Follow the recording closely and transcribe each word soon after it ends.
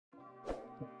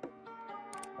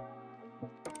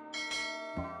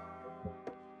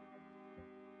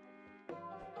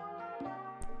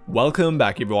Welcome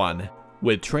back everyone.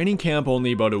 With training camp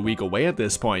only about a week away at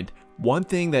this point, one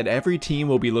thing that every team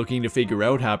will be looking to figure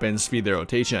out happens via their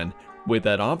rotation, with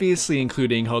that obviously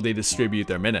including how they distribute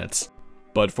their minutes.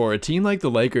 But for a team like the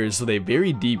Lakers with a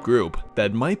very deep group,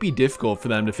 that might be difficult for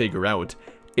them to figure out.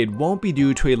 It won't be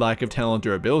due to a lack of talent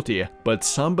or ability, but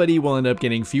somebody will end up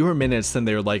getting fewer minutes than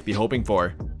they're likely hoping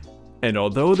for. And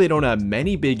although they don't have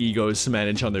many big egos to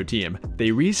manage on their team, they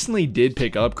recently did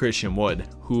pick up Christian Wood,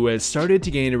 who has started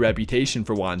to gain a reputation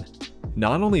for one.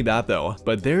 Not only that though,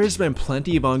 but there has been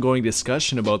plenty of ongoing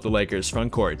discussion about the Lakers'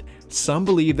 front court. Some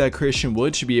believe that Christian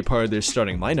Wood should be a part of their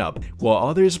starting lineup, while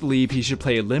others believe he should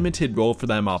play a limited role for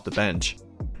them off the bench.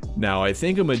 Now, I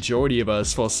think a majority of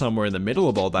us fall somewhere in the middle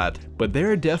of all that, but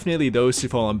there are definitely those who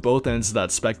fall on both ends of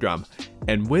that spectrum.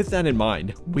 And with that in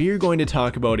mind, we're going to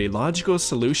talk about a logical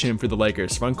solution for the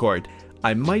Lakers' frontcourt.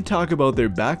 I might talk about their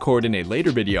backcourt in a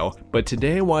later video, but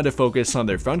today I want to focus on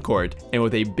their frontcourt, and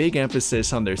with a big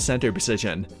emphasis on their center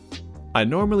position. I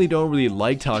normally don't really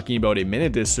like talking about a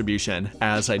minute distribution,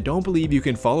 as I don't believe you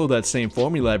can follow that same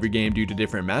formula every game due to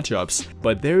different matchups,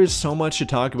 but there is so much to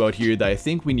talk about here that I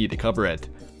think we need to cover it.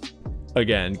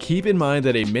 Again, keep in mind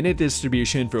that a minute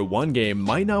distribution for one game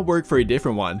might not work for a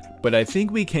different one, but I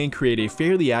think we can create a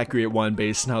fairly accurate one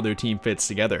based on how their team fits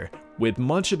together, with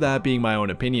much of that being my own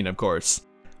opinion of course.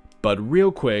 But real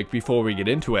quick before we get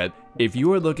into it, if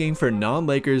you are looking for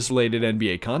non-Lakers related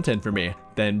NBA content from me,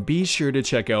 then be sure to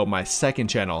check out my second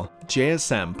channel,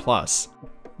 JSM+.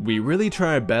 We really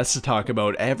try our best to talk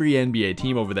about every NBA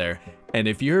team over there, and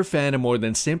if you're a fan of more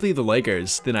than simply the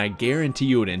Lakers, then I guarantee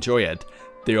you would enjoy it.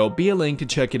 There will be a link to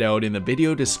check it out in the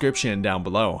video description down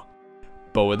below.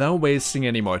 But without wasting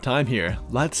any more time here,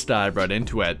 let's dive right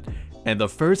into it. And the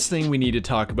first thing we need to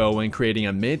talk about when creating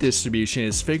a mid distribution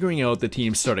is figuring out the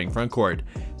team's starting frontcourt.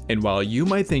 And while you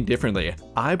might think differently,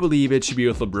 I believe it should be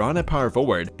with LeBron at power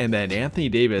forward and then Anthony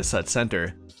Davis at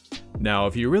center. Now,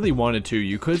 if you really wanted to,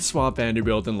 you could swap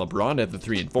Vanderbilt and LeBron at the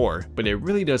 3 and 4, but it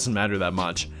really doesn't matter that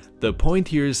much. The point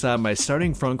here is that my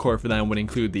starting frontcourt for them would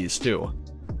include these two.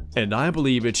 And I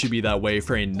believe it should be that way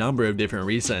for a number of different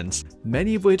reasons,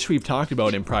 many of which we've talked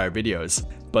about in prior videos.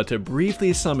 But to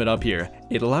briefly sum it up here,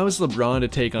 it allows LeBron to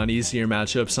take on easier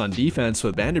matchups on defense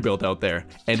with Vanderbilt out there,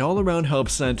 and all around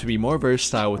helps them to be more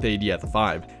versatile with AD at the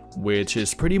 5, which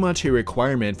is pretty much a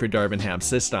requirement for Darvin Ham's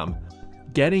system.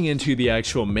 Getting into the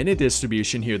actual minute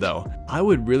distribution here though, I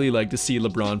would really like to see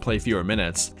LeBron play fewer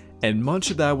minutes, and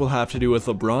much of that will have to do with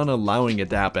LeBron allowing it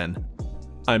to happen.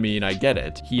 I mean, I get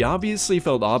it, he obviously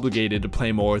felt obligated to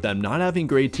play more with them not having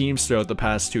great teams throughout the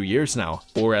past 2 years now,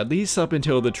 or at least up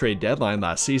until the trade deadline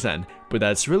last season, but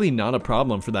that's really not a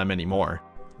problem for them anymore.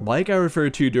 Like I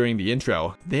referred to during the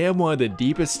intro, they have one of the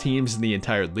deepest teams in the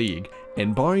entire league,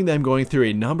 and barring them going through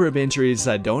a number of injuries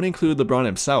that don't include LeBron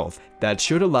himself, that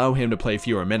should allow him to play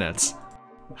fewer minutes.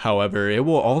 However, it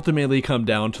will ultimately come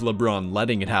down to LeBron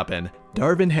letting it happen.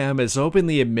 Darvin Ham has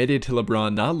openly admitted to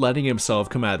LeBron not letting himself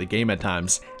come out of the game at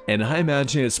times, and I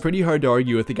imagine it's pretty hard to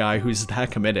argue with a guy who's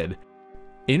that committed.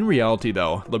 In reality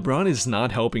though, LeBron is not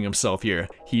helping himself here.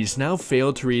 He's now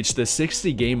failed to reach the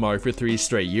 60 game mark for 3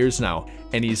 straight years now,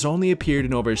 and he's only appeared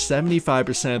in over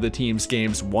 75% of the team's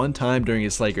games one time during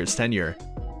his Lakers tenure.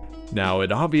 Now,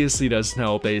 it obviously doesn't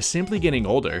help that he's simply getting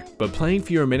older, but playing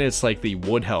fewer minutes likely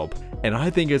would help, and I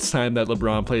think it's time that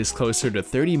LeBron plays closer to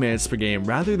 30 minutes per game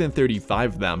rather than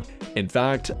 35 of them. In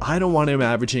fact, I don't want him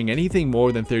averaging anything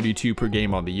more than 32 per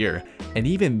game on the year, and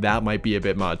even that might be a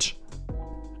bit much.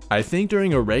 I think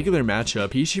during a regular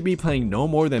matchup, he should be playing no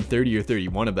more than 30 or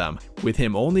 31 of them, with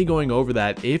him only going over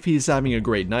that if he's having a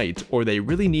great night or they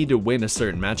really need to win a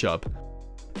certain matchup.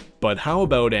 But how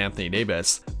about Anthony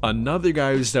Davis? Another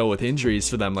guy who's dealt with injuries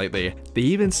for them lately. They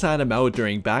even sat him out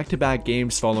during back-to-back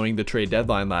games following the trade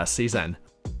deadline last season.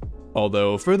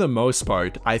 Although, for the most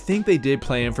part, I think they did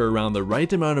play him for around the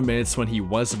right amount of minutes when he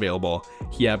was available.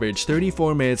 He averaged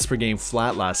 34 minutes per game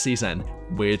flat last season,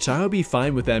 which I would be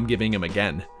fine with them giving him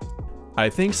again. I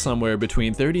think somewhere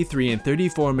between 33 and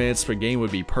 34 minutes per game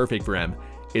would be perfect for him.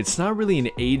 It's not really an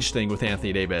age thing with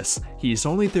Anthony Davis. He's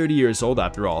only 30 years old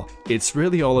after all. It's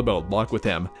really all about luck with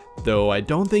him, though I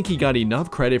don't think he got enough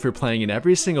credit for playing in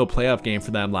every single playoff game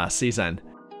for them last season.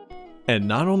 And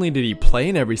not only did he play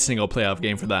in every single playoff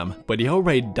game for them, but he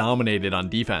outright dominated on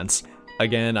defense.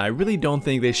 Again, I really don't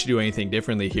think they should do anything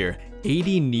differently here. AD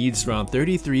needs around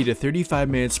 33 to 35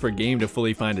 minutes per game to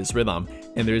fully find his rhythm,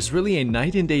 and there's really a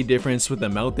night and day difference with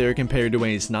him out there compared to when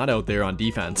he's not out there on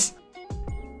defense.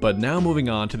 But now moving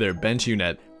on to their bench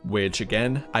unit, which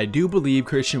again, I do believe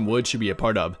Christian Wood should be a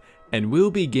part of, and we'll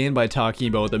begin by talking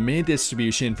about the minute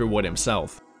distribution for Wood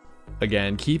himself.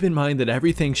 Again, keep in mind that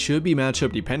everything should be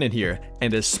matchup dependent here,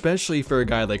 and especially for a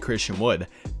guy like Christian Wood,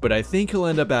 but I think he'll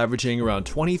end up averaging around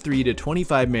 23 to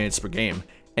 25 minutes per game,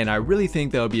 and I really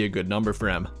think that would be a good number for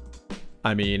him.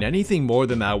 I mean, anything more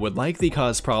than that would likely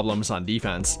cause problems on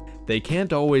defense. They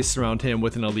can't always surround him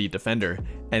with an elite defender,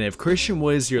 and if Christian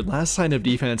Wood is your last line of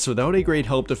defense without a great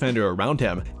help defender around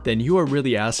him, then you are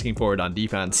really asking for it on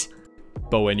defense.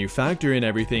 But when you factor in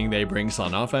everything they brings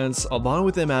on offense, along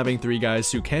with them having 3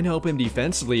 guys who can help him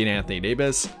defensively in Anthony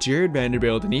Davis, Jared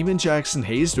Vanderbilt, and even Jackson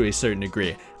Hayes to a certain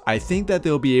degree, I think that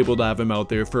they'll be able to have him out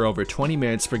there for over 20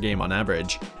 minutes per game on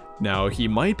average. Now, he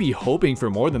might be hoping for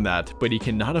more than that, but he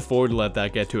cannot afford to let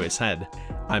that get to his head.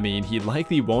 I mean, he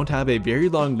likely won't have a very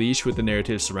long leash with the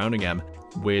narrative surrounding him,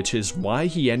 which is why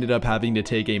he ended up having to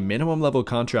take a minimum level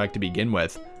contract to begin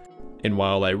with. And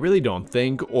while I really don't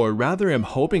think, or rather am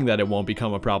hoping that it won't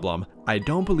become a problem, I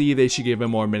don't believe they should give him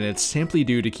more minutes simply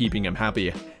due to keeping him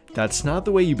happy. That's not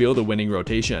the way you build a winning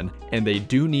rotation, and they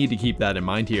do need to keep that in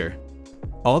mind here.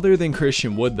 Other than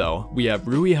Christian Wood though, we have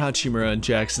Rui Hachimura and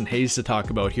Jackson Hayes to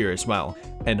talk about here as well,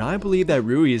 and I believe that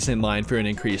Rui is in line for an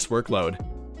increased workload.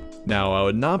 Now, I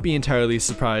would not be entirely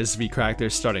surprised if he cracked their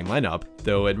starting lineup,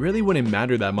 though it really wouldn't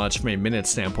matter that much from a minute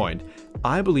standpoint.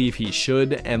 I believe he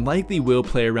should and likely will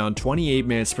play around 28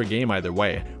 minutes per game either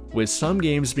way, with some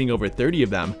games being over 30 of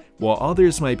them, while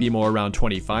others might be more around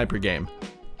 25 per game.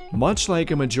 Much like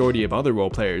a majority of other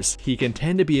role players, he can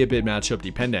tend to be a bit matchup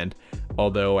dependent,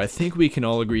 although I think we can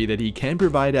all agree that he can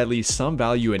provide at least some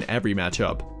value in every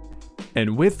matchup.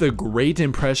 And with the great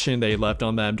impression they left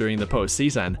on them during the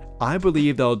postseason, I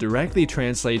believe they'll directly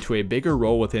translate to a bigger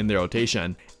role within their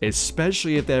rotation,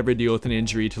 especially if they ever deal with an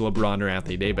injury to LeBron or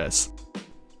Anthony Davis.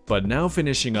 But now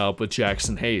finishing up with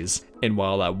Jackson Hayes, and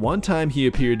while at one time he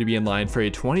appeared to be in line for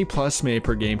a 20+ minute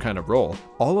per game kind of role,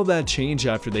 all of that changed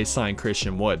after they signed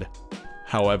Christian Wood.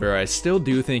 However, I still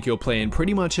do think he'll play in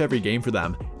pretty much every game for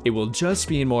them. It will just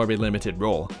be in more of a limited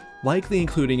role, likely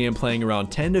including him playing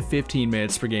around 10 to 15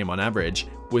 minutes per game on average,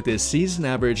 with his season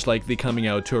average likely coming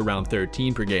out to around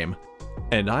 13 per game.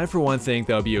 And I for one think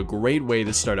that would be a great way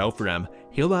to start out for him.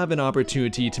 He'll have an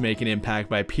opportunity to make an impact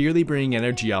by purely bringing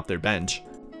energy off their bench.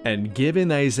 And given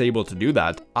that he's able to do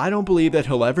that, I don't believe that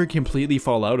he'll ever completely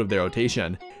fall out of their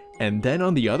rotation. And then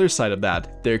on the other side of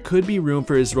that, there could be room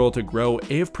for his role to grow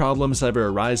if problems ever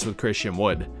arise with Christian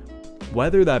Wood.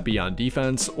 Whether that be on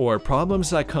defense or problems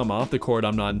that come off the court,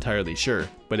 I'm not entirely sure,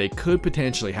 but it could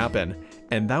potentially happen,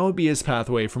 and that would be his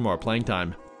pathway for more playing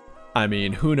time. I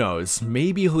mean, who knows,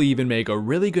 maybe he'll even make a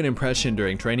really good impression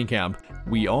during training camp.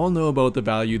 We all know about the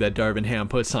value that Darvin Ham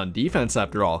puts on defense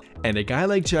after all, and a guy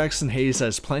like Jackson Hayes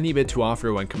has plenty of it to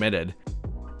offer when committed.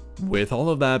 With all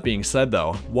of that being said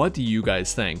though, what do you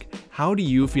guys think? How do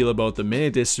you feel about the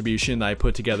minute distribution that I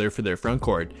put together for their front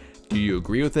court? Do you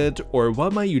agree with it, or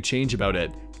what might you change about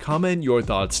it? Comment your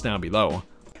thoughts down below.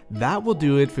 That will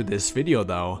do it for this video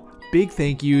though. Big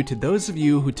thank you to those of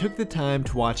you who took the time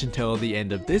to watch until the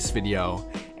end of this video,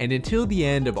 and until the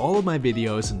end of all of my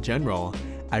videos in general.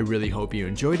 I really hope you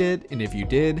enjoyed it, and if you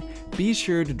did, be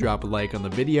sure to drop a like on the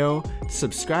video,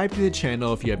 subscribe to the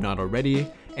channel if you have not already,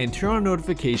 and turn on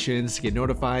notifications to get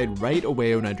notified right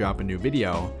away when I drop a new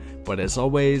video. But as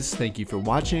always, thank you for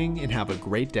watching and have a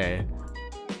great day.